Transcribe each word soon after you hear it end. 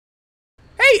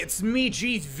it's me,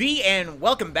 GV, and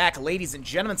welcome back, ladies and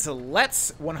gentlemen, to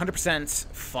Let's 100%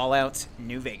 Fallout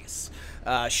New Vegas.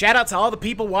 Shout out to all the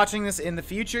people watching this in the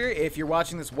future. If you're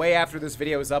watching this way after this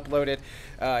video is uploaded,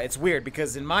 it's weird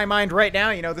because in my mind right now,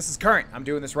 you know, this is current. I'm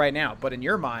doing this right now, but in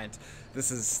your mind,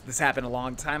 this happened a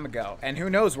long time ago, and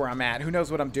who knows where I'm at? Who knows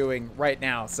what I'm doing right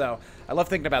now? So I love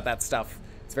thinking about that stuff.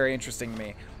 It's very interesting to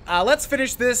me. Let's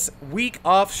finish this week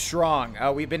off strong.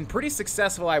 We've been pretty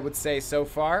successful, I would say, so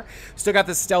far. Still got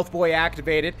this Stealth Boy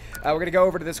activated. We're going to go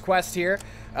over to this quest here.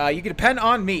 You can depend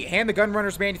on me. Hand the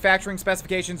Gunrunner's manufacturing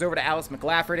specifications over to Alice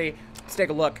McLafferty. Let's take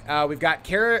a look. We've got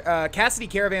Cassidy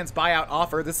Caravan's buyout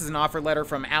offer. This is an offer letter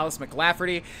from Alice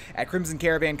McLafferty at Crimson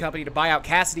Caravan Company to buy out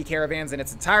Cassidy Caravans in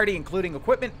its entirety, including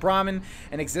equipment, Brahmin,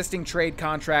 and existing trade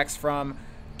contracts from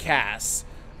Cass.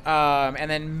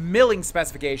 And then milling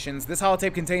specifications. This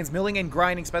holotape contains milling and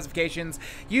grinding specifications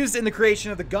used in the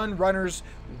creation of the gun runner's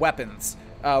weapons,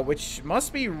 which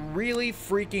must be really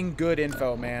freaking good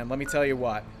info, man. Let me tell you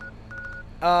what.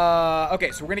 Okay,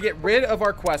 so we're going to get rid of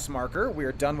our quest marker. We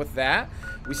are done with that.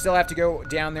 We still have to go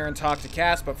down there and talk to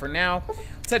Cass, but for now,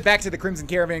 let's head back to the Crimson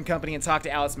Caravan Company and talk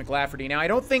to Alice McLafferty. Now, I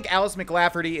don't think Alice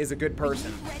McLafferty is a good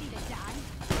person.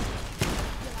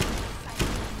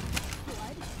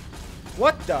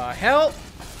 What the hell?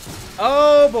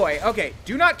 Oh boy. Okay,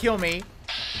 do not kill me.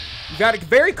 You got a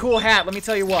very cool hat, let me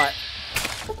tell you what.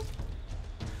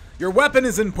 Your weapon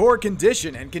is in poor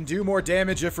condition and can do more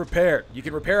damage if repaired. You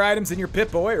can repair items in your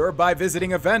Pip-Boy or by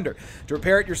visiting a vendor. To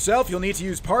repair it yourself, you'll need to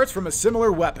use parts from a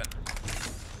similar weapon.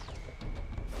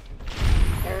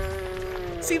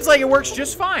 Seems like it works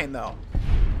just fine, though.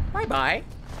 Bye-bye.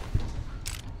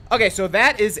 Okay, so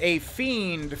that is a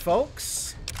fiend, folks.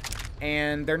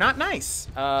 And they're not nice.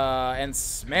 And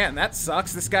man, that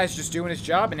sucks. This guy's just doing his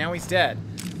job, and now he's dead.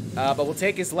 But we'll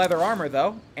take his leather armor,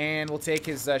 though, and we'll take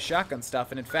his shotgun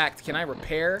stuff. And in fact, can I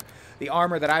repair the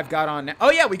armor that I've got on now?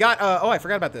 Oh, yeah, we got... oh, I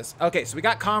forgot about this. Okay, so we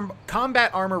got Combat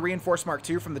Armor Reinforced Mark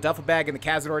II from the duffel bag in the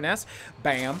Cazador Nest.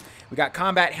 Bam. We got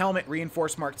Combat Helmet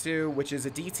Reinforced Mark II, which is a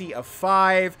DT of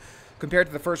 5... compared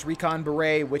to the first Recon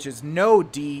Beret, which is no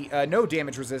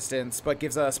damage resistance, but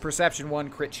gives us Perception 1,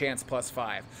 crit chance plus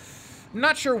 5. I'm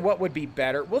not sure what would be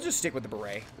better. We'll just stick with the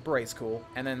Beret. The Beret's cool.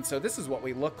 And then, so this is what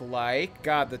we look like.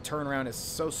 God, the turnaround is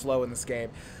so slow in this game.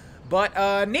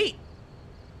 But, neat.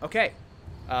 Okay.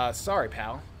 Sorry,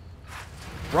 pal.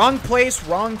 Wrong place,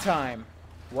 wrong time.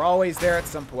 We're always there at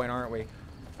some point, aren't we?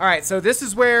 Alright, so this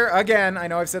is where, again, I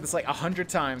know I've said this like 100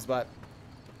 times, but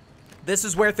this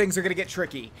is where things are going to get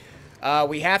tricky.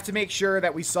 We have to make sure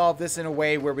that we solve this in a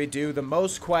way where we do the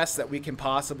most quests that we can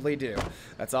possibly do.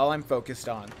 That's all I'm focused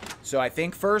on. So I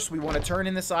think first we want to turn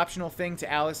in this optional thing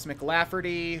to Alice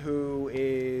McLafferty, who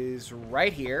is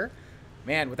right here.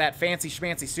 Man, with that fancy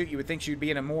schmancy suit, you would think she would be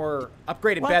in a more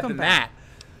upgraded bed than that.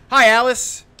 Hi,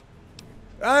 Alice.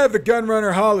 I have the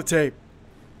Gunrunner holotape.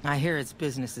 I hear it's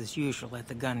business as usual at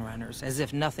the Gunrunners, as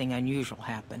if nothing unusual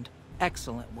happened.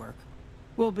 Excellent work.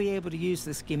 We'll be able to use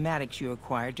the schematics you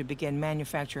acquired to begin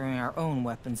manufacturing our own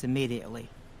weapons immediately.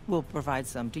 We'll provide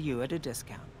some to you at a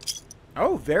discount.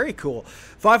 Oh, very cool.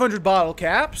 500 bottle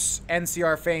caps,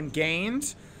 NCR fame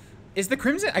gained. Is the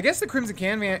Crimson... I guess the Crimson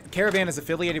Caravan is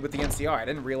affiliated with the NCR. I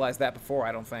didn't realize that before,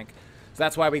 I don't think. So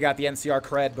that's why we got the NCR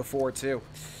cred before, too.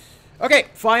 Okay,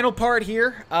 final part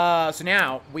here. So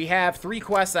now, we have 3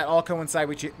 quests that all coincide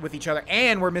with each other,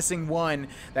 and we're missing one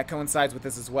that coincides with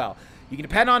this as well. You can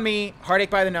depend on me, Heartache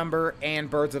by the Number, and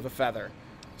Birds of a Feather.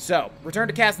 So, return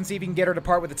to Cass and see if you can get her to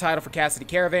part with the title for Cassidy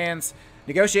Caravans,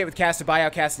 negotiate with Cass to buy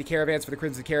out Cassidy Caravans for the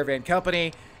Crimson Caravan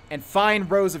Company, and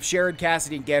find Rose of Sharon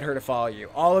Cassidy and get her to follow you.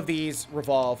 All of these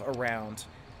revolve around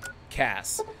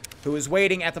Cass, who is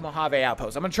waiting at the Mojave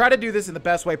Outpost. I'm going to try to do this in the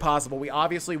best way possible. We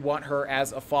obviously want her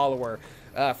as a follower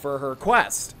for her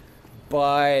quest.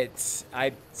 But,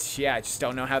 I just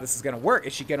don't know how this is going to work.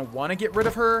 Is she going to want to get rid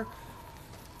of her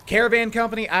Caravan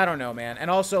Company? I don't know, man. And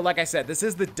also, like I said, this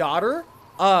is the daughter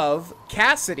of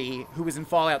Cassidy, who was in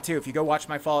Fallout 2. If you go watch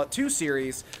my Fallout 2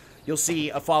 series, you'll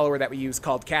see a follower that we use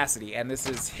called Cassidy. And this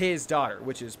is his daughter,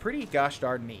 which is pretty gosh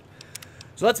darn neat.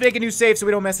 So let's make a new save so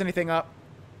we don't mess anything up.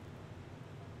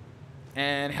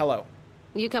 And hello.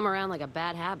 You come around like a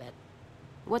bad habit.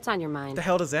 What's on your mind? What the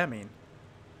hell does that mean?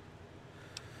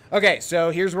 Okay,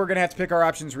 so here's where we're going to have to pick our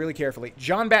options really carefully.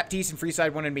 John Baptiste and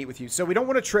Freeside want to meet with you, so we don't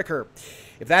want to trick her.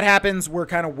 If that happens, we're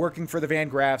kind of working for the Van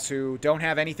Graffs, who don't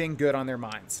have anything good on their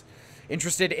minds.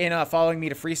 Interested in following me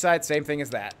to Freeside? Same thing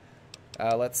as that.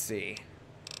 Let's see.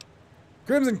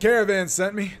 Crimson Caravan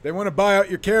sent me. They want to buy out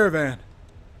your caravan.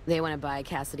 They want to buy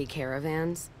Cassidy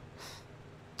Caravans?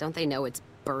 Don't they know it's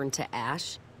burned to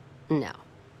ash? No.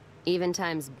 Even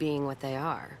times being what they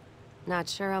are. Not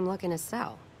sure I'm looking to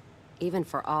sell. Even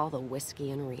for all the whiskey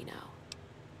in Reno.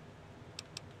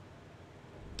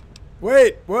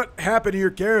 Wait, what happened to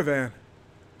your caravan?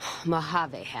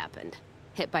 Mojave happened.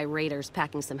 Hit by raiders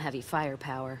packing some heavy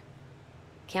firepower.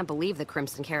 Can't believe the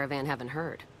Crimson Caravan haven't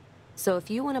heard. So if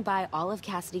you want to buy all of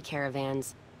Cassidy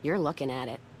Caravans, you're looking at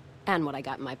it. And what I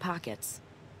got in my pockets.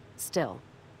 Still,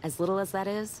 as little as that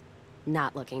is,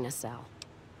 not looking to sell.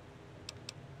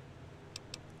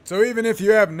 So even if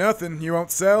you have nothing, you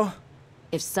won't sell?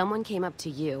 If someone came up to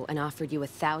you and offered you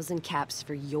 1,000 caps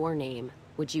for your name,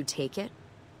 would you take it?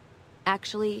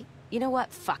 Actually, you know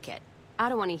what? Fuck it. I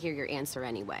don't want to hear your answer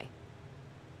anyway.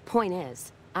 Point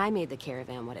is, I made the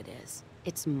caravan what it is.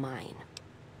 It's mine.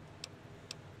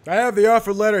 I have the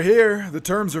offer letter here. The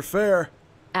terms are fair.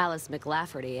 Alice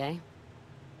McLafferty, eh?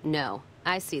 No,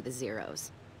 I see the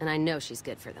zeros, and I know she's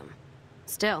good for them.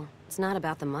 Still, it's not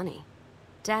about the money.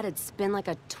 Dad'd spin like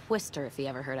a twister if he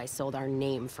ever heard I sold our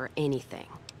name for anything.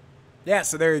 Yeah,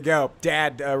 so there you go.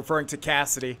 Dad referring to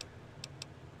Cassidy.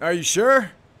 Are you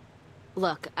sure?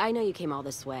 Look, I know you came all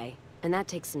this way, and that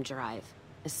takes some drive.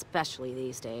 Especially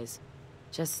these days.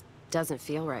 Just doesn't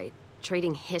feel right.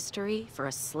 Trading history for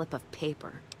a slip of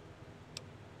paper.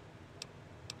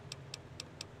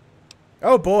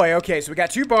 Oh boy, okay, so we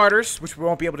got 2 barters, which we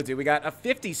won't be able to do. We got a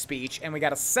 50 speech, and we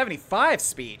got a 75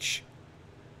 speech.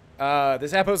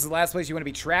 This outpost is the last place you want to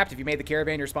be trapped. If you made the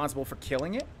caravan, you're responsible for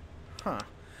killing it? Huh.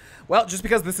 Well, just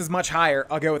because this is much higher,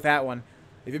 I'll go with that one.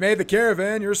 If you made the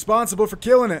caravan, you're responsible for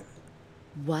killing it.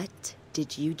 What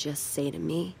did you just say to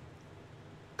me?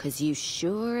 'Cause you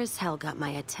sure as hell got my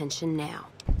attention now.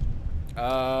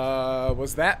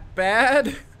 Was that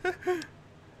bad?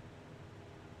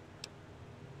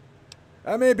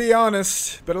 I may be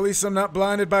honest, but at least I'm not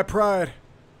blinded by pride.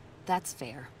 That's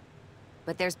fair.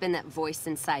 But there's been that voice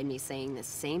inside me saying the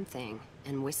same thing,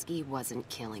 and whiskey wasn't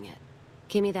killing it.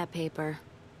 Give me that paper.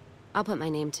 I'll put my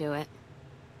name to it.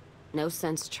 No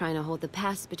sense trying to hold the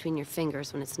past between your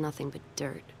fingers when it's nothing but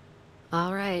dirt.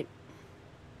 All right.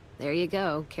 There you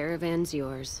go. Caravan's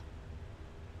yours.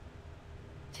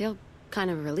 Feel kind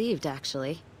of relieved,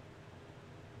 actually.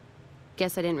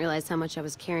 Guess I didn't realize how much I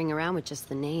was carrying around with just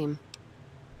the name.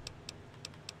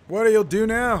 What do you do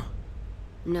now?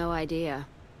 No idea.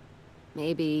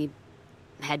 Maybe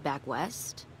head back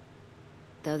west?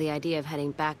 Though the idea of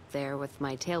heading back there with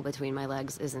my tail between my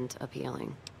legs isn't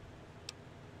appealing.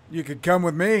 You could come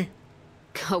with me.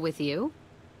 Go with you?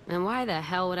 And why the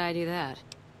hell would I do that?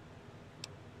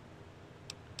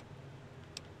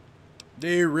 Do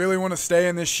you really want to stay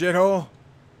in this shithole?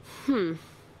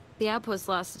 The outpost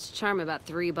lost its charm about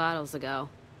 3 bottles ago.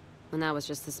 And that was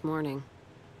just this morning.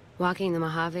 Walking the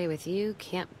Mojave with you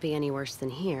can't be any worse than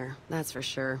here, that's for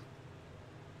sure.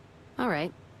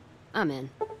 Alright, I'm in.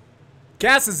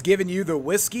 Cass has given you the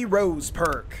Whiskey Rose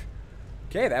perk.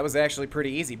 Okay, that was actually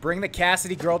pretty easy. Bring the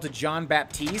Cassidy girl to John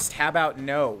Baptiste? How about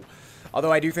no?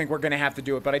 Although I do think we're going to have to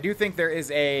do it. But I do think there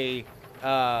is a...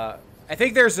 I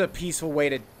think there's a peaceful way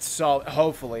to solve...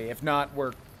 Hopefully. If not,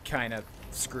 we're kind of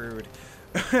screwed.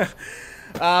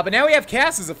 But now we have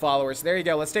Cass as a follower. So there you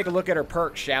go. Let's take a look at her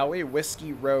perk, shall we?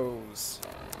 Whiskey Rose.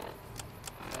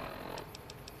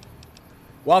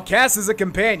 While Cass is a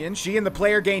companion, she and the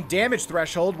player gain damage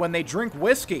threshold when they drink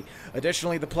whiskey.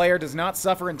 Additionally, the player does not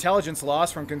suffer intelligence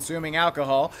loss from consuming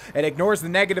alcohol and ignores the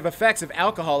negative effects of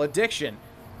alcohol addiction.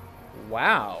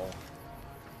 Wow.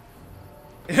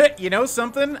 You know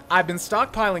something? I've been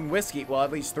stockpiling whiskey, well,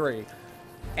 at least 3.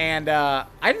 And I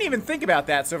didn't even think about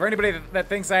that. So for anybody that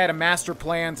thinks I had a master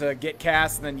plan to get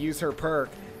Cass and then use her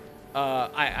perk,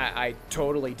 I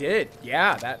totally did.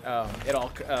 Yeah, that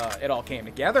it all came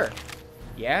together.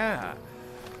 Yeah.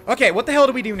 Okay, what the hell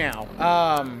do we do now?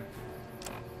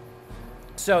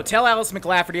 So tell Alice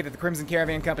McLafferty that the Crimson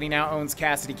Caravan Company now owns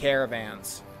Cassidy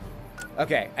Caravans.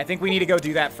 Okay, I think we need to go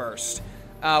do that first.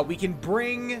 We can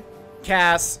bring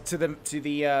Cass to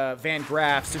the Van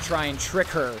Graffs to try and trick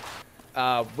her,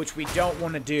 which we don't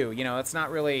want to do. You know, that's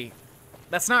not really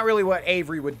what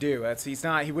Avery would do.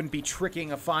 He wouldn't be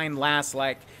tricking a fine lass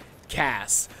like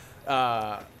Cass.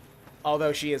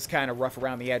 Although she is kind of rough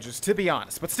around the edges, to be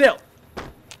honest. But still,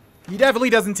 he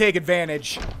definitely doesn't take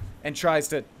advantage and tries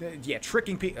to, yeah,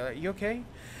 tricking people. You okay?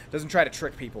 Doesn't try to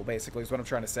trick people, basically, is what I'm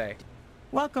trying to say.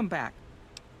 Welcome back.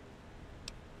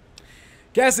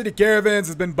 Cassidy Caravans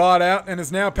has been bought out and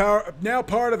is now part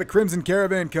of the Crimson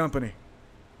Caravan Company.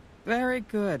 Very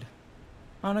good.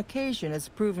 On occasion, it's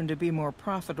proven to be more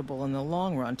profitable in the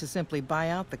long run to simply buy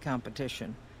out the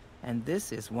competition. And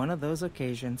this is one of those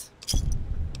occasions.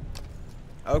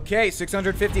 Okay,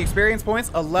 650 experience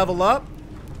points, a level up.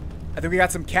 I think we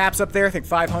got some caps up there, I think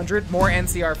 500. More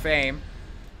NCR fame.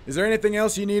 Is there anything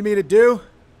else you need me to do?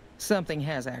 Something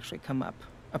has actually come up.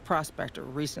 A prospector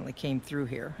recently came through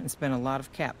here and spent a lot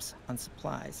of caps on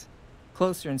supplies.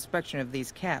 Closer inspection of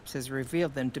these caps has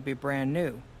revealed them to be brand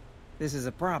new. This is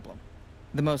a problem.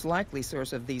 The most likely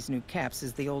source of these new caps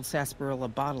is the old Sarsaparilla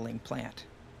bottling plant.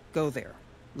 Go there,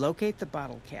 locate the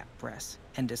bottle cap press,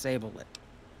 and disable it.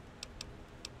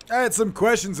 I had some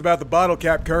questions about the bottle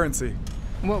cap currency.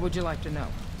 What would you like to know?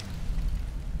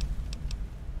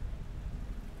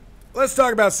 Let's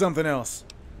talk about something else.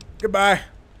 Goodbye.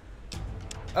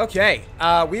 Okay,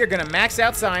 we are gonna max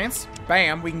out science.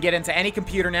 Bam, we can get into any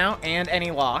computer now and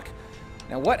any lock.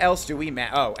 Now, what else do we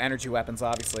oh, energy weapons,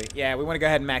 obviously. Yeah, we want to go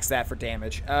ahead and max that for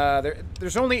damage.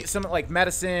 There's only some, like,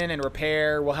 medicine and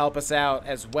repair will help us out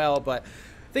as well, but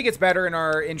I think it's better in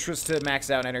our interest to max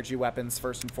out energy weapons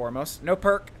first and foremost. No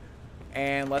perk.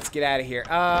 And let's get out of here.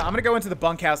 I'm going to go into the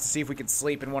bunkhouse to see if we can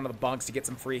sleep in one of the bunks to get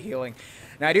some free healing.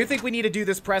 Now, I do think we need to do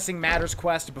this Pressing Matters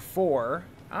quest before...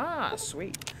 Ah,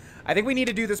 sweet. I think we need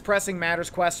to do this Pressing Matters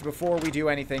quest before we do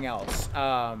anything else.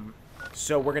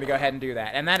 So we're going to go ahead and do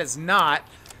that. And that is not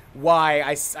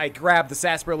why I grabbed the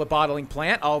Sarsaparilla bottling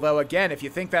plant. Although, again, if you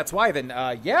think that's why, then,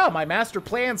 yeah, my master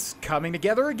plan's coming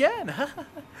together again.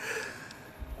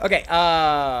 Okay,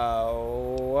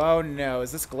 oh no,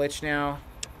 is this glitch now?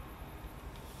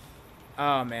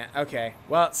 Oh, man, okay.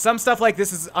 Well, some stuff like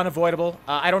this is unavoidable.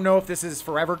 I don't know if this is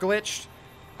forever glitched.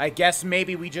 I guess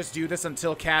maybe we just do this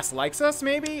until Cass likes us,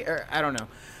 maybe? Or, I don't know.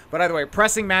 But either way,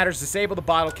 Pressing Matters, disable the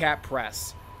bottle cap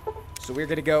press. So we're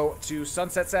going to go to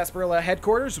Sunset Sarsaparilla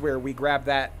headquarters, where we grab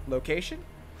that location,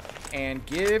 and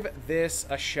give this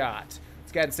a shot.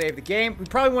 Let's go ahead and save the game. We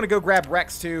probably want to go grab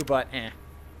Rex, too, but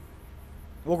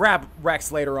we'll grab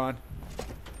Rex later on.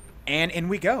 And in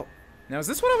we go. Now, is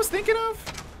this what I was thinking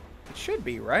of? It should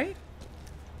be, right?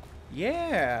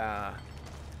 Yeah.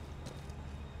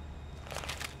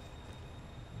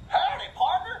 Howdy,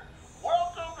 partner.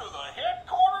 Welcome to the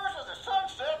headquarters of the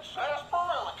Sunset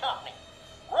Sarsaparilla Company.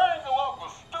 Wrangle up a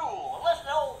stool and listen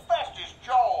to old Festus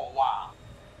jaw a while.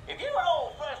 If you and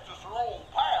old Festus are old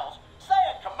pals, say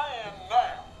a command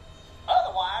now.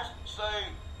 Otherwise,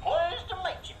 say, pleased to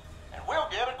meet you, and we'll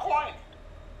get acquainted.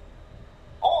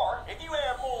 Or, if you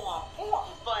have more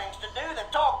important things to do than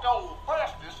talk to old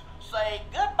Festus, say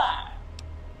goodbye.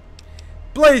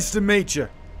 Pleased to meet you.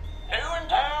 New in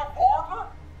town, partner?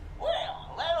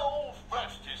 Well, let old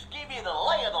Festus give you the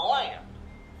lay of the land.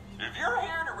 If you're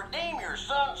here to redeem your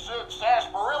Sunset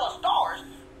Sarsaparilla stars,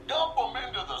 dump them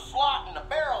into the slot in the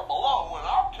barrel below and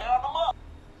I'll count them up.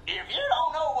 If you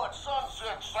don't know what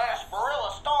Sunset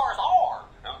Sarsaparilla stars are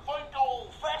and think old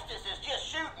Festus is just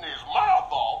shooting his mouth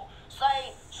off,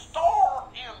 say star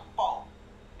info.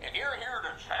 If you're here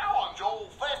to challenge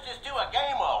old Festus to a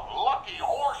game of lucky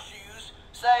horseshoes,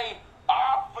 say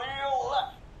I feel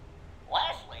lucky.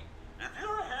 Lastly, if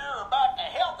you're here about the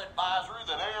health advisory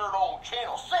that aired on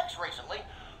Channel 6 recently,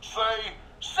 say,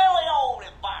 silly old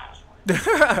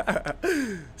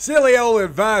advisory. Silly old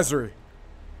advisory.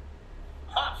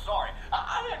 I'm sorry,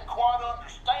 I didn't quite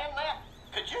understand that.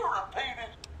 Could you repeat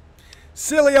it?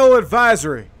 Silly old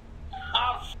advisory.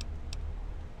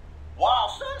 While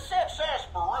Sunset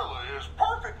Sarsaparilla is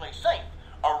perfectly safe,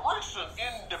 a recent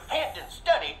independent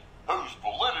study, whose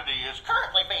validity is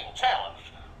currently being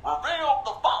challenged, revealed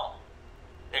the following.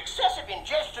 Excessive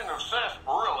ingestion of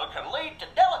sarsaparilla can lead to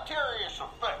deleterious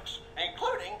effects,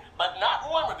 including, but not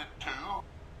limited to,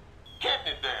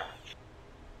 kidney damage,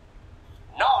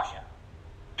 nausea,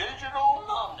 digital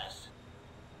numbness,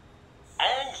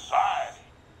 anxiety,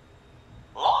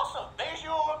 loss of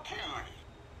visual acuity,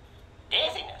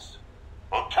 dizziness,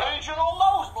 occasional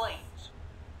nosebleeds,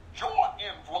 joint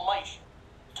inflammation,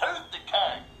 tooth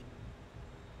decay,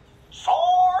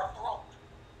 sore throat,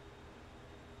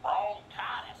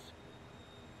 bronchitis,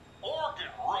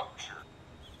 organ rupture,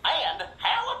 and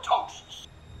halitosis.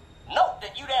 Note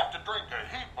that you'd have to drink a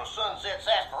heap of Sunset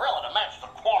Sarsaparilla to match the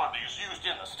quantities used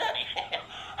in the study.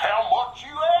 How much,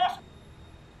 you ask?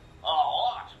 A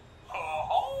lot. A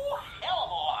whole hell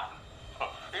of a lot.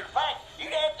 In fact,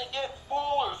 you'd have to get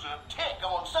full as a tick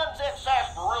on Sunset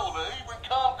Sarsaparilla to even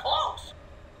come close.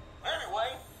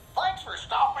 Anyway, thanks for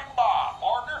stopping by,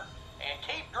 partner. And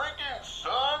keep drinking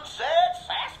Sunset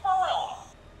Sarsaparilla.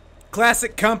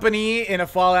 Classic company in a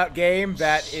Fallout game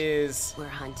that is We're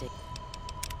hunting.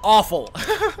 awful.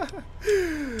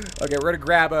 Okay, we're gonna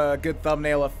grab a good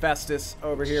thumbnail of Festus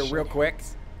over here real quick.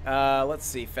 Let's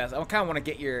see, Festus. I kind of want to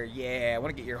get your, I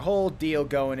want to get your whole deal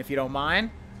going if you don't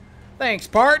mind. Thanks,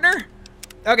 partner.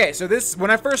 Okay, so this, when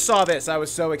I first saw this, I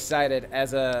was so excited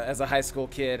as a high school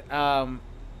kid. Howdy,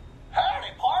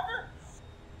 partner.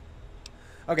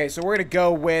 Okay, so we're gonna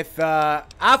go with,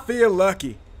 I feel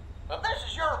lucky. If this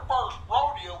is your first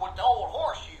rodeo with the old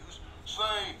horseshoes,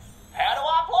 say, how do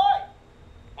I play?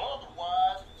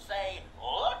 Otherwise, say,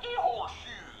 lucky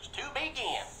horseshoes to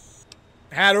begin.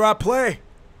 How do I play?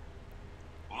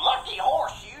 Lucky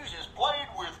horseshoes is played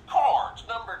with cards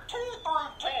numbered 2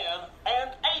 through 10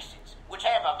 and aces, which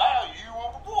have a value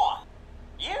of 1.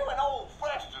 You and old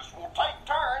Festus will take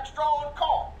turns drawing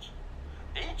cards.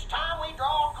 Each time we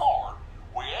draw a card,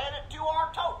 we add it to our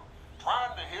total,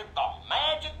 trying to hit the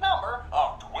magic number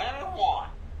of 21.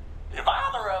 If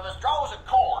either of us draws a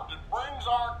card that brings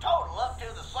our total up to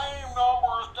the same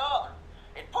number as the other,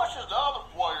 it pushes the other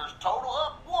player's total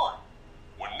up 1.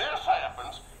 When this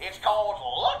happens, it's called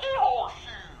Lucky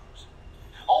Horseshoes.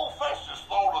 Old Festus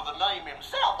thought of the name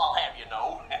himself, I'll have you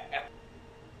know.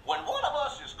 When one of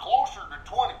us is closer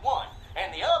to 21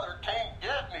 and the other can't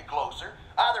get any closer,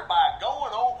 either by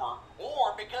going over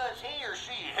or because he or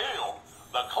she held,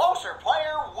 the closer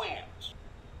player wins.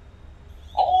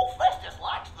 Old Festus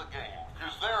likes the game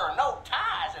because there are no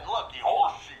ties in Lucky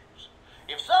Horseshoes.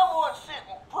 If someone's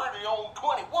sitting pretty on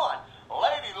 21,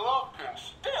 Lady Luck can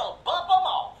still bump them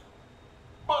off.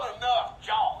 But enough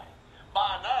jawing.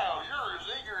 By now, you're as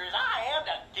eager as I am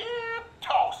to get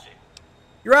tossing.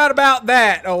 You're right about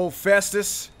that, old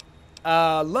Festus.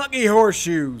 Lucky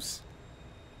horseshoes.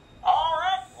 All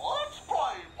right, let's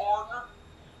play, partner.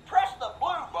 Press the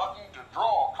blue button to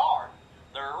draw a card,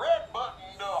 the red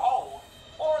button to hold,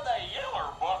 or the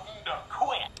yellow button to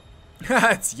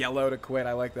quit. it's yellow to quit.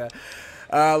 I like that.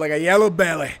 Like a yellow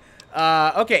belly.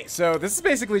 Okay, so this is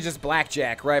basically just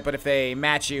blackjack, right? But if they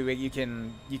match you, you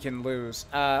can lose.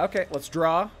 Okay, let's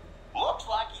draw. Looks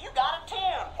like you got a 10,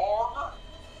 partner.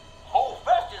 Old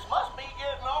Festus must be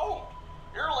getting old.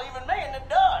 You're leaving me in the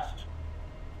dust.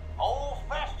 Old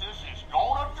Festus is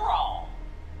gonna draw.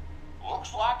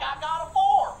 Looks like I got a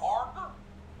 4, partner.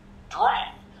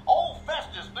 Drat. Old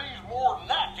Festus needs more than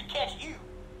that to catch you.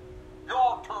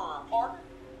 Your turn, partner.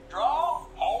 Draw,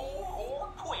 hold, or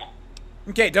quit.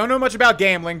 Okay, don't know much about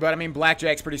gambling, but I mean,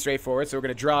 blackjack's pretty straightforward, so we're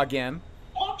gonna draw again.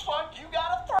 Looks like you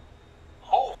got a 3.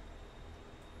 Hold.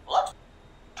 Let's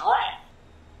drat.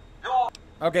 Your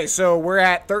Okay, so we're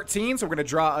at 13, so we're gonna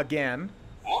draw again.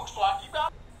 looks like you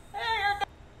got. Hey, you're done.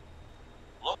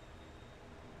 Look.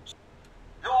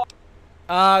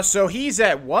 Your So he's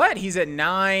at what? He's at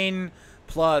 9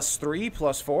 plus 3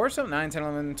 plus 4, so 9, 10,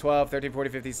 11, 12, 13,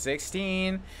 14, 15,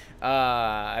 16.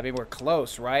 I mean, we're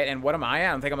close, right? And what am I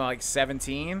at? I think I'm at like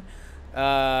 17.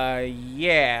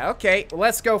 Yeah, okay, well,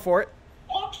 let's go for it.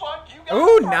 looks like you got.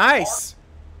 Ooh, a 3, nice.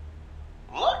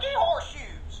 partner. Lucky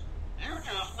horseshoes. You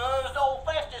just nudged old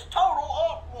Festus total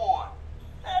up 1.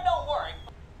 And don't worry.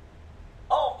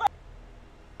 Oh,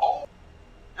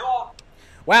 your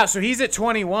Wow, so he's at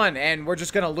 21, and we're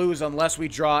just gonna lose unless we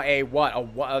draw a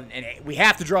what? We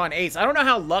have to draw an ace. I don't know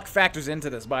how luck factors into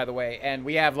this, by the way, and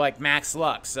we have like max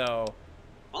luck, so.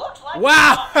 looks like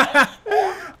Wow! you got an ace,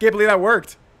 partner. Can't believe that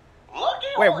worked. Lucky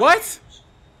Wait, what? horseshoes.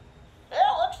 Yeah,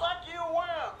 looks like you win.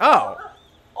 Oh. partner.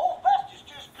 Old Festus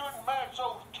just couldn't match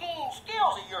those keen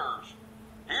skills of yours.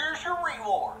 Here's your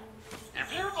reward.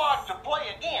 If you'd like to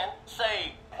play again,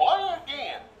 say, play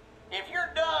again. If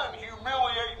you're done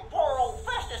humiliating poor old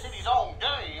Festus in his own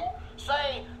game,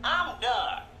 say, I'm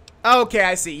done. Okay,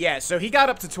 I see. Yeah, so he got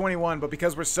up to 21, but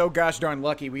because we're so gosh darn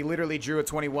lucky, we literally drew a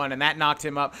 21, and that knocked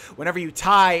him up. Whenever you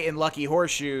tie in Lucky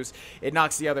Horseshoes, it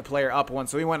knocks the other player up 1,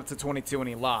 so he went up to 22 and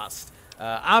he lost.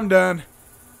 I'm done.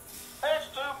 That's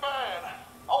too bad.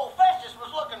 Old Festus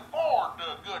was looking forward to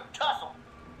a good tussle.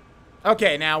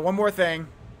 Okay, now one more thing.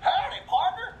 Howdy,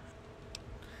 partner.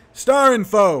 Star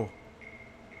info.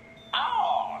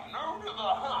 Oh, new to the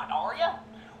hunt, are ya?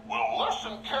 Well,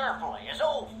 listen carefully, as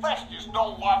old Festus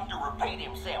don't like to repeat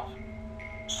himself.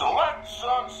 Select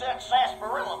Sunset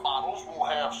Sarsaparilla bottles will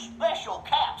have special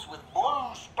caps with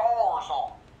blue stars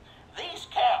on. These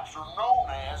caps are known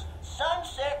as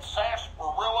Sunset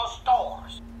Sarsaparilla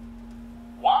stars.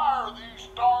 Why are these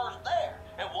stars there,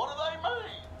 and what do they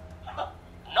mean?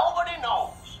 Nobody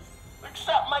knows,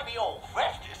 except maybe old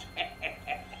Festus.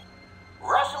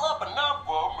 Rustle up enough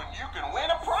of them and you can win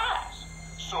a prize.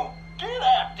 So get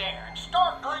out there and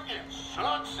start drinking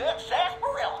Sunset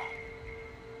Sarsaparilla.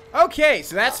 Okay,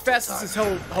 so that's Festus'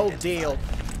 whole deal.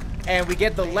 And we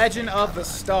get the Legend of the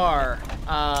Star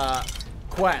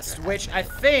quest, which I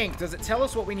think, does it tell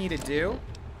us what we need to do?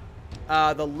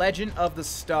 The Legend of the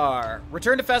Star.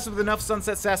 Return to Festus with enough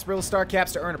Sunset Sarsaparilla star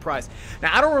caps to earn a prize.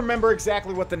 Now, I don't remember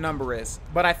exactly what the number is,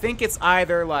 but I think it's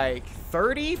either like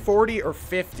 30, 40, or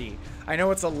 50. I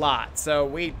know it's a lot, so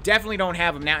we definitely don't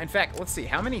have them now. In fact, let's see.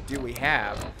 How many do we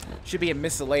have? Should be a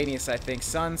miscellaneous, I think.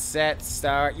 Sunset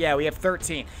Star. Yeah, we have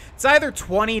 13. It's either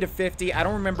 20 to 50. I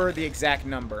don't remember the exact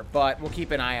number, but we'll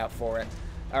keep an eye out for it.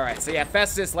 All right, so yeah,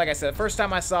 Festus, like I said, the first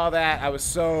time I saw that, I was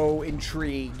so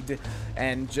intrigued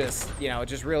and just, you know, it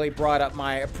just really brought up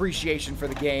my appreciation for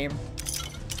the game.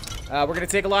 We're going to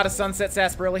take a lot of Sunset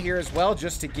Sarsaparilla here as well,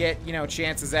 just to get, you know,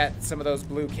 chances at some of those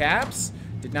blue caps.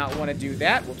 Did not want to do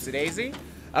that. Whoopsie-daisy.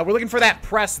 We're looking for that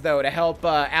press, though, to help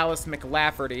Alice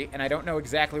McLafferty, and I don't know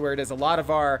exactly where it is. A lot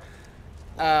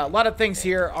of things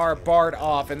here are barred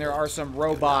off, and there are some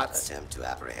robots. Do not attempt to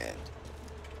apprehend.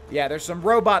 Yeah, there's some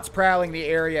robots prowling the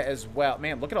area as well.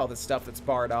 Man, look at all this stuff that's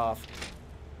barred off.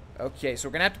 Okay, so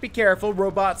we're going to have to be careful.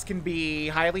 Robots can be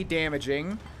highly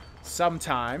damaging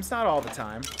sometimes, not all the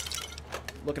time.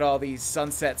 Look at all these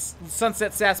Sunset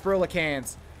Sarsaparilla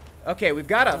cans. Okay, we've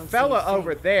got a fella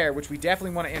over there, which we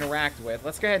definitely want to interact with.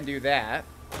 Let's go ahead and do that.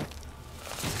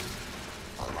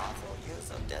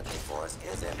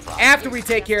 After we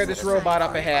take care of this robot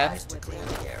up ahead.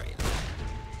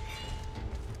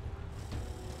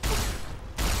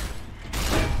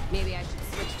 Maybe I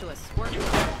should switch to a squirt.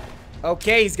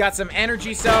 Okay, he's got some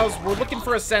energy cells. We're looking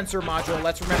for a sensor module.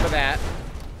 Let's remember that.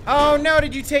 Oh, no.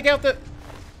 Did you take out the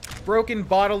broken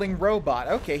bottling robot?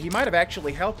 Okay, he might have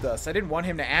actually helped us. I didn't want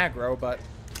him to aggro, but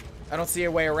I don't see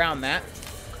a way around that.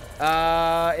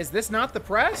 Is this not the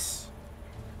press?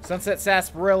 Sunset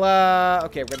Sarsaparilla.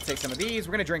 Okay, we're going to take some of these.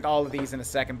 We're going to drink all of these in a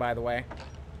second, by the way.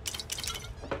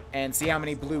 And see how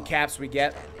many blue caps we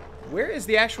get. Where is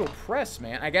the actual press,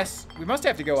 man? I guess we must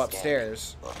have to go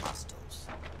upstairs.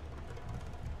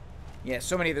 Yeah,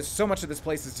 so much of this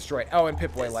place is destroyed. Oh, and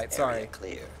Pip-Boy light. Sorry.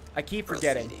 I keep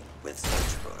forgetting.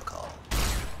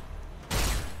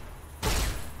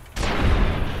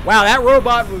 Wow, that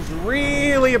robot was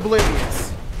really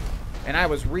oblivious. And I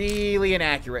was really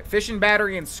inaccurate. Fission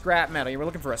battery and scrap metal. We're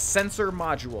looking for a sensor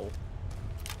module.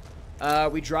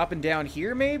 We dropping down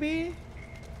here, maybe?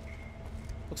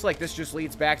 Looks like this just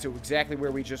leads back to exactly where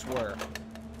we just were.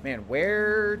 Man,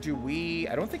 where do we...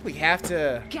 I don't think we have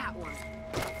to... Got one.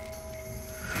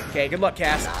 Okay, good luck,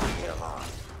 Cass.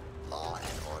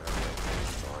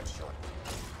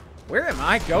 Where am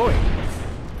I going?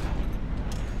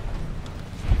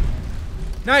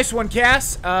 Nice one,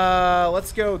 Cass.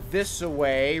 Let's go this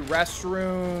way.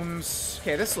 Restrooms.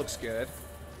 Okay, this looks good.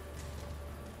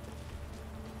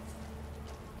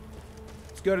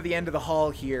 Go to the end of the hall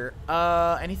here.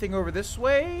 Anything over this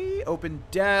way? Open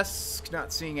desk.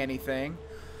 Not seeing anything.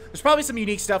 There's probably some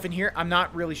unique stuff in here. I'm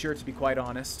not really sure, to be quite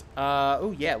honest.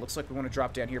 Oh, yeah. Looks like we want to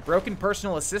drop down here. Broken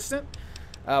personal assistant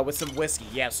with some whiskey.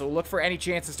 Yeah, so we'll look for any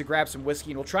chances to grab some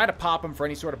whiskey, and we'll try to pop them for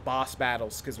any sort of boss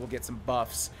battles, because we'll get some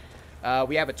buffs.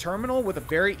 We have a terminal with a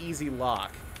very easy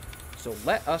lock. So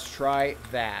let us try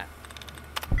that.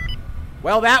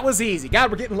 Well, that was easy.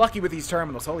 God, we're getting lucky with these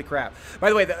terminals. Holy crap.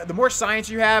 By the way, the more science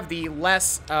you have, the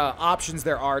less options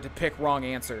there are to pick wrong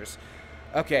answers.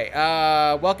 Okay,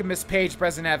 welcome, Miss Page.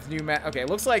 President has new okay,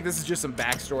 looks like this is just some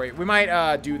backstory. We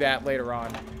might do that later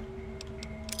on.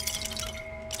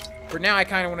 For now, I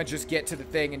kind of want to just get to the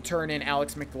thing and turn in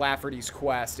Alex McLafferty's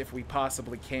quest, if we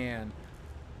possibly can.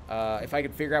 If I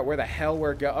could figure out where the hell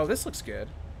we're going. Oh, this looks good.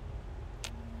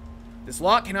 This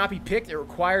lock cannot be picked. It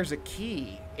requires a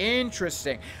key.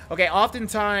 Interesting. Okay,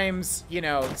 oftentimes, you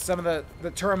know, some of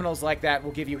the terminals like that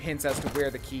will give you hints as to where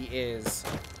the key is.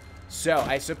 So,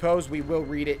 I suppose we will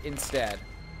read it instead.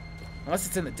 Unless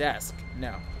it's in the desk.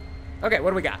 No. Okay,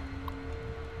 what do we got?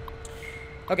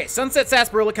 Okay, Sunset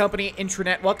Sarsaparilla Company,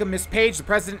 intranet. Welcome, Miss Page. The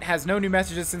president has no new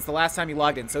messages since the last time you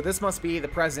logged in, so this must be the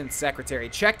president's secretary.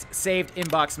 Checked, saved,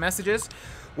 inbox messages.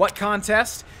 What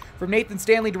contest? From Nathan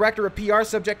Stanley, director of PR.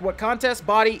 Subject, what contest?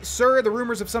 Body, sir, the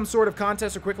rumors of some sort of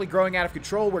contest are quickly growing out of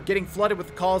control. We're getting flooded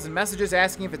with calls and messages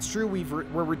asking if it's true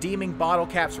we're redeeming bottle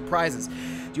caps for prizes. Do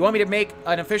you want me to make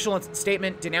an official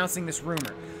statement denouncing this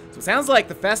rumor? So it sounds like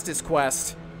the Festus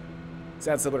quest,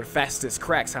 sounds similar to Festus,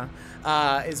 corrects,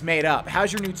 huh? Is made up.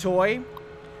 How's your new toy?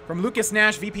 From Lucas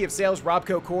Nash, VP of Sales,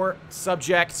 Robco Corp.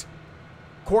 Subject,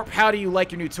 Corp, how do you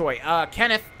like your new toy?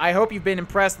 Kenneth, I hope you've been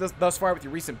impressed thus far with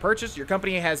your recent purchase. Your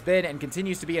company has been and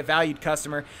continues to be a valued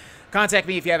customer. Contact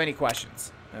me if you have any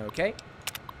questions. Okay.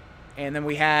 And then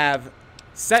we have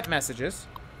set messages.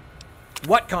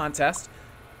 What contest?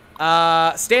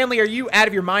 Stanley, are you out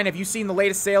of your mind? Have you seen the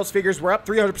latest sales figures? We're up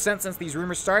 300% since these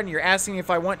rumors started, and you're asking if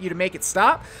I want you to make it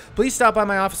stop? Please stop by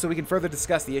my office so we can further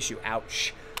discuss the issue.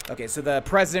 Ouch. Okay, so the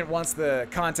president wants the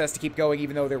contest to keep going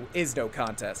even though there is no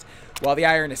contest. While the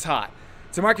iron is hot.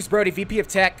 So Marcus Brody, VP of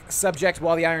Tech, subject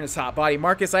while the iron is hot. Body.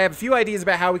 Marcus, I have a few ideas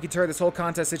about how we can turn this whole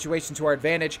contest situation to our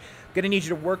advantage. I'm going to need you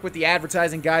to work with the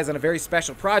advertising guys on a very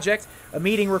special project. A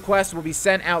meeting request will be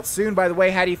sent out soon. By the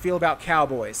way, how do you feel about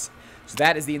cowboys? So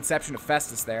that is the inception of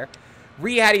Festus there.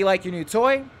 Ree, how do you like your new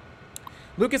toy?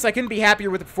 Lucas, I couldn't be happier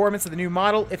with the performance of the new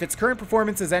model. If its current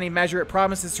performance is any measure, it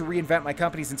promises to reinvent my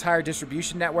company's entire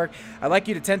distribution network. I'd like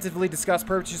you to tentatively discuss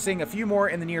purchasing a few more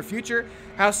in the near future.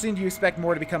 How soon do you expect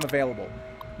more to become available?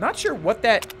 Not sure what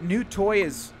that new toy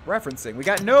is referencing. We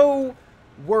got no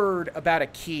word about a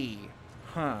key.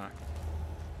 Huh.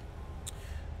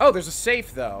 Oh, there's a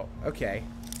safe, though. Okay.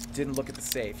 Didn't look at the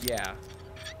safe. Yeah.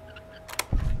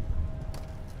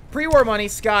 Pre-war money,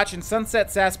 scotch, and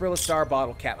Sunset Sarsaparilla star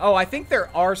bottle cap. Oh, I think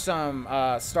there are some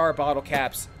star bottle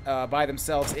caps by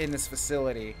themselves in this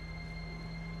facility.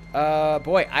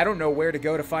 Boy, I don't know where to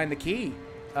go to find the key.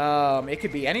 It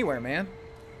could be anywhere, man.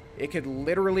 It could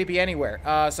literally be anywhere.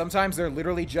 Sometimes they're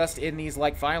literally just in these,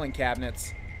 like, filing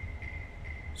cabinets.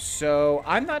 So,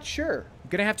 I'm not sure. I'm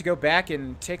gonna have to go back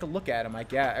and take a look at them, I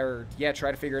guess. Or, yeah,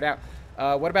 try to figure it out.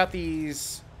 What about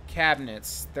these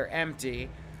cabinets? They're empty.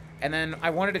 And then I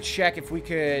wanted to check if we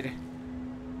could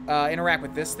interact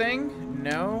with this thing.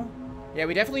 No. Yeah,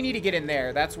 we definitely need to get in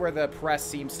there. That's where the press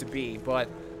seems to be. But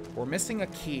we're missing a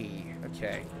key.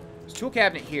 Okay. There's a tool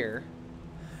cabinet here.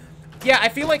 Yeah, I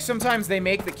feel like sometimes they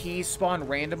make the keys spawn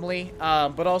randomly,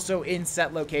 but also in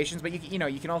set locations. But, you know,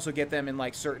 you can also get them in,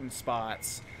 like, certain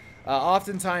spots.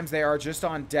 Oftentimes they are just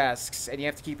on desks, and you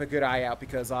have to keep a good eye out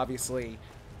because, obviously,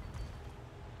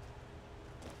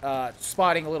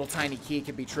 spotting a little tiny key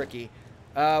can be tricky.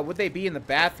 Would they be in the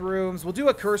bathrooms? We'll do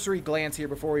a cursory glance here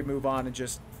before we move on and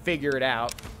just figure it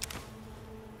out.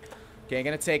 Okay, I'm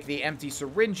going to take the empty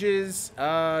syringes.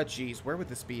 Geez, where would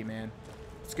this be, man?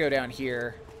 Let's go down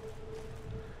here.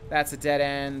 That's a dead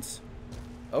end.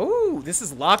 Oh, this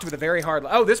is locked with a very hard...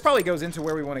 Oh, this probably goes into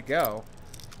where we want to go.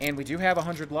 And we do have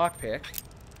 100 lockpick.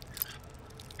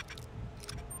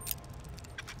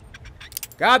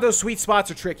 God, those sweet spots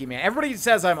are tricky, man. Everybody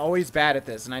says I'm always bad at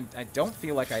this, and I don't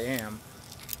feel like I am.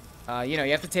 You know,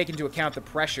 you have to take into account the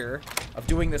pressure of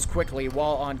doing this quickly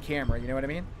while on camera. You know what I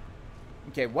mean?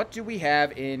 Okay, what do we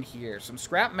have in here? Some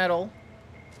scrap metal.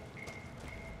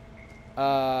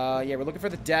 Yeah, we're looking for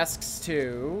the desks,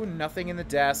 too. Nothing in the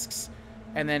desks.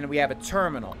 And then we have a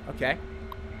terminal. Okay.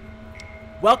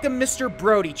 Welcome, Mr.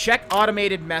 Brody. Check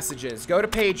automated messages. Go to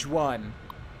page 1.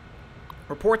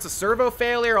 Reports a servo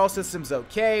failure. All systems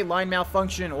okay. Line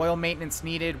malfunction. Oil maintenance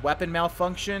needed. Weapon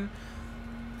malfunction.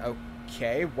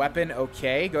 Okay. Weapon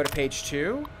okay. Go to page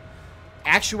 2.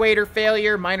 Actuator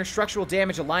failure. Minor structural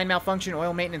damage. A line malfunction.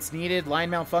 Oil maintenance needed. Line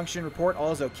malfunction. Report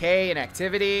all is okay.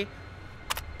 Inactivity.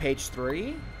 Page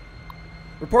 3.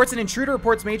 Reports an intruder.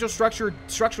 Reports major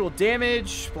structural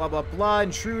damage. Blah, blah, blah.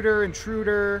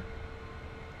 Intruder.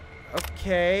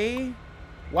 Okay.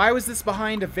 Why was this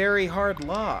behind a very hard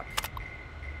lock?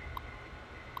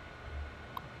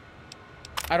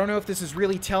 I don't know if this is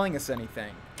really telling us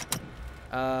anything.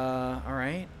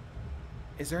 Alright.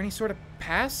 Is there any sort of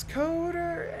passcode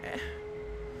or...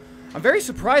 I'm very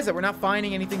surprised that we're not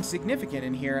finding anything significant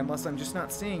in here unless I'm just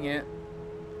not seeing it.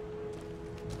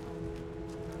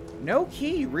 No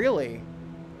key, really.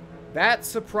 That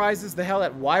surprises the hell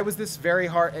out. Why was this very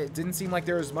hard? It didn't seem like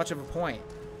there was much of a point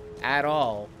at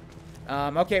all.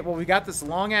 Okay, well, we got this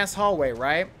long-ass hallway,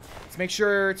 right? Let's make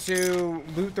sure to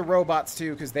loot the robots,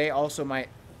 too, because they also might...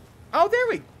 Oh, there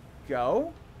we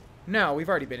go. No, we've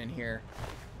already been in here.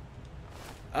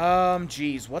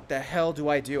 Geez, what the hell do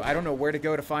I do? I don't know where to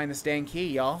go to find this dang key,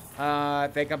 y'all. I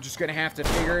think I'm just gonna have to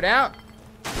figure it out.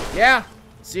 Yeah,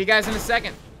 see you guys in a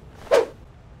second.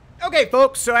 Okay,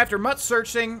 folks, so after much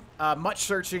searching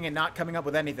and not coming up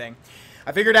with anything,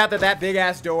 I figured out that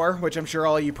big-ass door, which I'm sure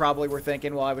all of you probably were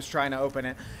thinking while I was trying to open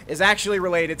it, is actually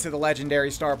related to the legendary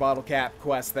Star Bottle Cap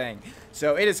quest thing.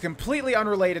 So it is completely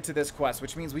unrelated to this quest,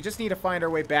 which means we just need to find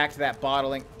our way back to that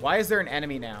bottling. Why is there an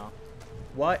enemy now?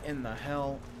 What in the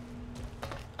hell?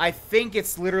 I think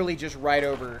it's literally just right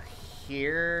over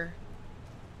here.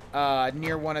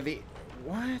 Near one of the...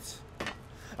 What?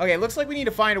 Okay, it looks like we need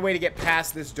to find a way to get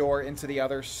past this door into the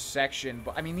other section.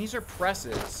 But, I mean, these are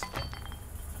presses.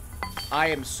 I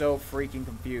am so freaking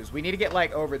confused. We need to get,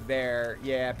 like, over there.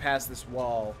 Yeah, past this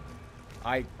wall.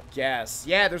 I guess.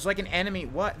 Yeah, there's, like, an enemy.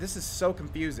 What? This is so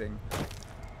confusing.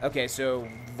 Okay, so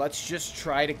let's just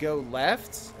try to go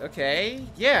left. Okay.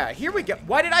 Yeah, here we go.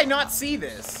 Why did I not see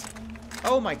this?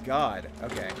 Oh, my God.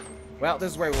 Okay. Well,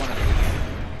 this is where we want to be.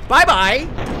 Bye-bye!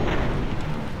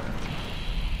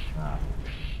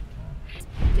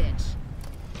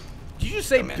 you just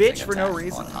say bitch for no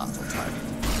reason?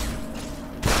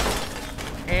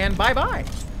 And bye-bye.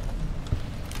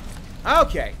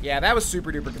 Okay, yeah, that was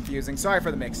super duper confusing. Sorry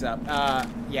for the mix-up.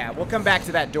 Yeah, we'll come back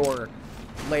to that door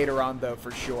later on, though,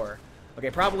 for sure. Okay,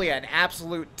 probably an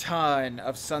absolute ton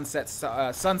of Sunset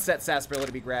Sarsaparilla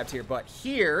to be grabbed here, but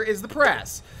here is the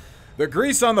press. The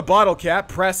grease on the bottle cap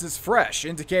press is fresh,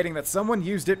 indicating that someone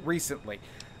used it recently.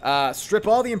 Strip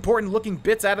all the important looking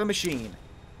bits out of the machine.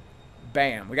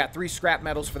 Bam. We got 3 scrap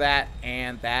metals for that,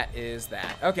 and that is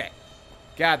that. Okay.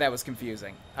 God, that was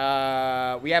confusing. We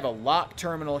have a lock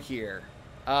terminal here.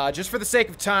 Just for the sake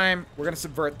of time, we're going to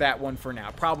subvert that one for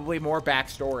now. Probably more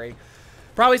backstory.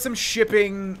 Probably some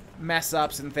shipping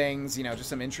mess-ups and things. You know, just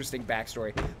some interesting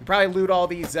backstory. We probably loot all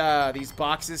these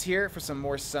boxes here for some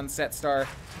more Sunset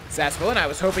Sarsaparilla. And I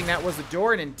was hoping that was the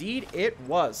door, and indeed it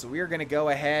was. So we are going to go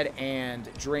ahead and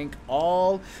drink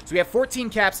all... So we have 14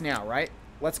 caps now, right?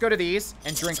 Let's go to these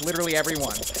and drink literally every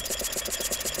one.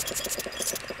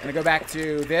 I'm going to go back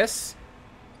to this.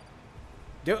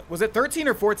 Was it 13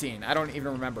 or 14? I don't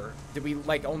even remember. Did we,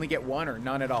 like, only get one or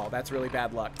none at all? That's really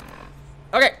bad luck.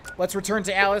 Okay, let's return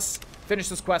to Alice, finish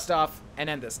this quest off, and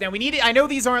end this. Now, we needed... I know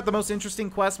these aren't the most interesting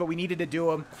quests, but we needed to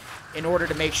do them in order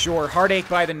to make sure Heartache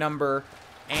by the Number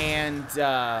and...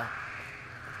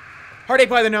 Heartache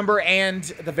by the Number and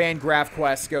the Van Graff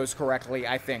quest goes correctly,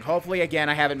 I think. Hopefully, again,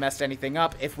 I haven't messed anything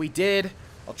up. If we did...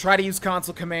 I'll try to use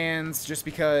console commands just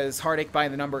because Heartache by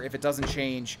the Number, if it doesn't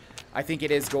change, I think it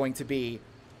is going to be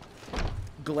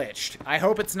glitched. I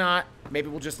hope it's not. Maybe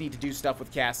we'll just need to do stuff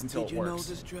with Cass until it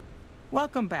works.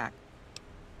 Welcome back.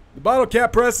 The bottle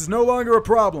cap press is no longer a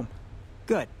problem.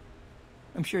 Good.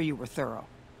 I'm sure you were thorough.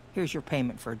 Here's your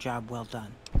payment for a job well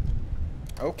done.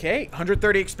 Okay,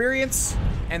 130 experience,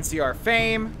 NCR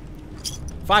fame,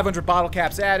 500 bottle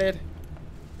caps added.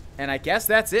 And I guess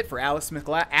that's it for Alice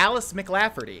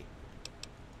McLafferty.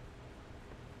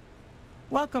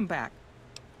 Welcome back.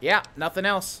 Yeah, nothing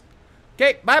else.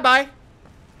 Okay, bye-bye.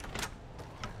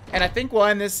 And I think we'll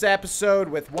end this episode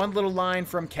with one little line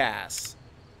from Cass.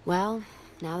 Well,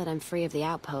 now that I'm free of the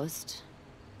outpost,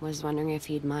 was wondering if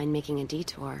you'd mind making a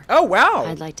detour. Oh, wow.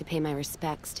 I'd like to pay my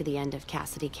respects to the end of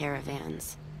Cassidy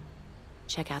Caravans.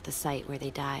 Check out the site where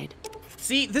they died.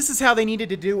 See, this is how they needed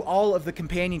to do all of the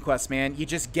companion quests, man. You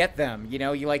just get them, you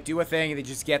know? You, like, do a thing and they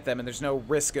just get them, and there's no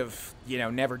risk of, you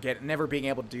know, never being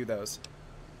able to do those.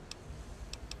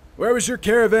 Where was your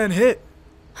caravan hit?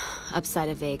 Upside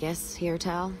of Vegas, here,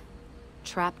 Tal.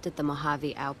 Trapped at the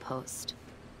Mojave outpost.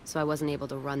 So I wasn't able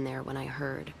to run there when I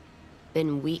heard.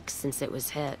 Been weeks since it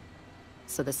was hit.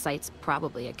 So the site's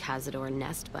probably a Cazador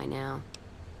nest by now.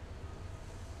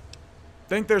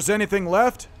 Think there's anything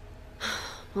left?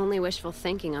 Only wishful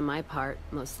thinking on my part,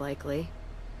 most likely.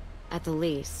 At the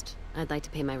least, I'd like to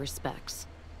pay my respects.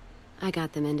 I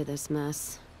got them into this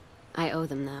mess. I owe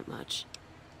them that much.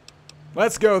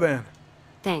 Let's go then.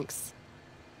 Thanks.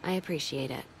 I appreciate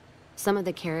it. Some of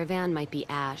the caravan might be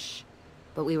ash,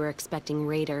 but we were expecting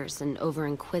raiders and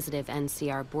over-inquisitive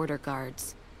NCR border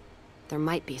guards. There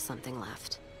might be something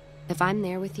left. If I'm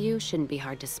there with you, shouldn't be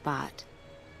hard to spot.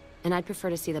 And I'd prefer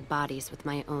to see the bodies with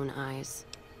my own eyes.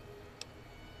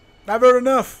 I've heard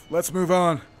enough. Let's move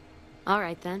on. All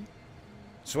right, then.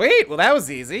 Sweet. Well, that was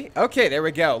easy. Okay, there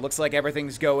we go. Looks like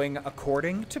everything's going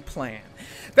according to plan.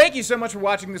 Thank you so much for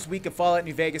watching this week of Fallout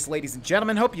New Vegas, ladies and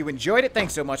gentlemen. Hope you enjoyed it.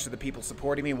 Thanks so much to the people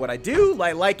supporting me in what I do,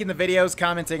 like liking the videos,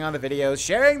 commenting on the videos,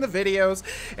 sharing the videos,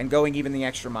 and going even the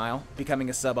extra mile, becoming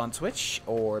a sub on Twitch,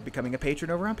 or becoming a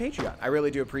patron over on Patreon. I really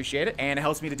do appreciate it, and it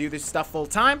helps me to do this stuff full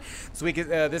time.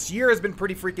 This year has been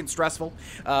pretty freaking stressful.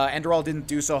 Enderall didn't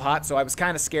do so hot, so I was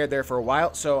kind of scared there for a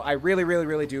while. So I really, really,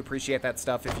 really do appreciate that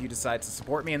stuff if you decide to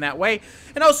support me in that way.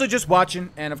 And also just watching,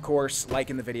 and of course,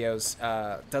 liking the videos.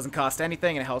 Doesn't cost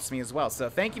anything, and it helps me as well. So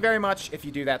thank you very much if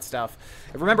you do that stuff.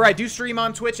 And remember, I do stream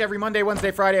on Twitch every Monday, Wednesday,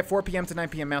 Friday at 4 p.m. to 9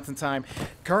 p.m. Mountain Time.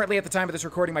 Currently, at the time of this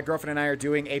recording, my girlfriend and I are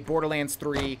doing a Borderlands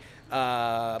 3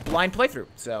 blind playthrough.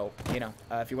 So, you know,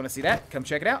 if you want to see that, come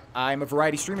check it out. I'm a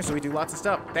variety streamer, so we do lots of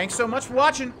stuff. Thanks so much for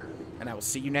watching, and I will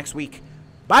see you next week.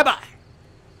 Bye-bye!